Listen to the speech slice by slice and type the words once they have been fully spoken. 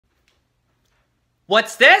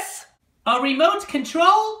What's this? A remote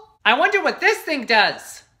control? I wonder what this thing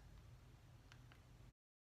does.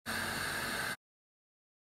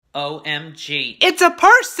 OMG. It's a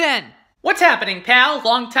person! What's happening, pal?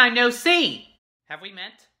 Long time no see. Have we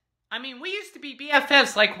met? I mean, we used to be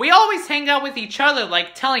BFFs, like we always hang out with each other,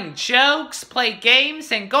 like telling jokes, play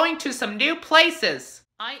games, and going to some new places.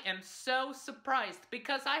 I am so surprised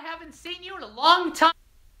because I haven't seen you in a long time.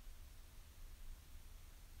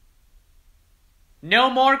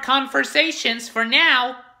 No more conversations for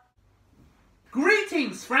now.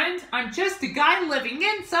 Greetings, friend. I'm just a guy living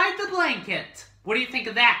inside the blanket. What do you think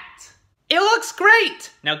of that? It looks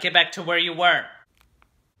great! Now get back to where you were.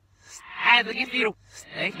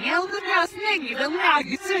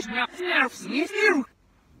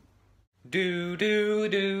 Do.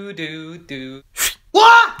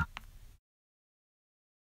 What?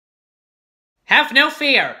 Have no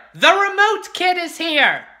fear. The remote kid is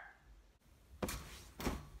here.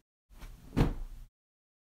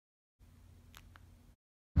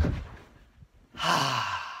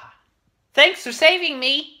 Thanks for saving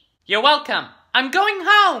me. You're welcome. I'm going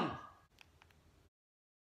home.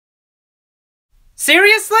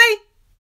 Seriously?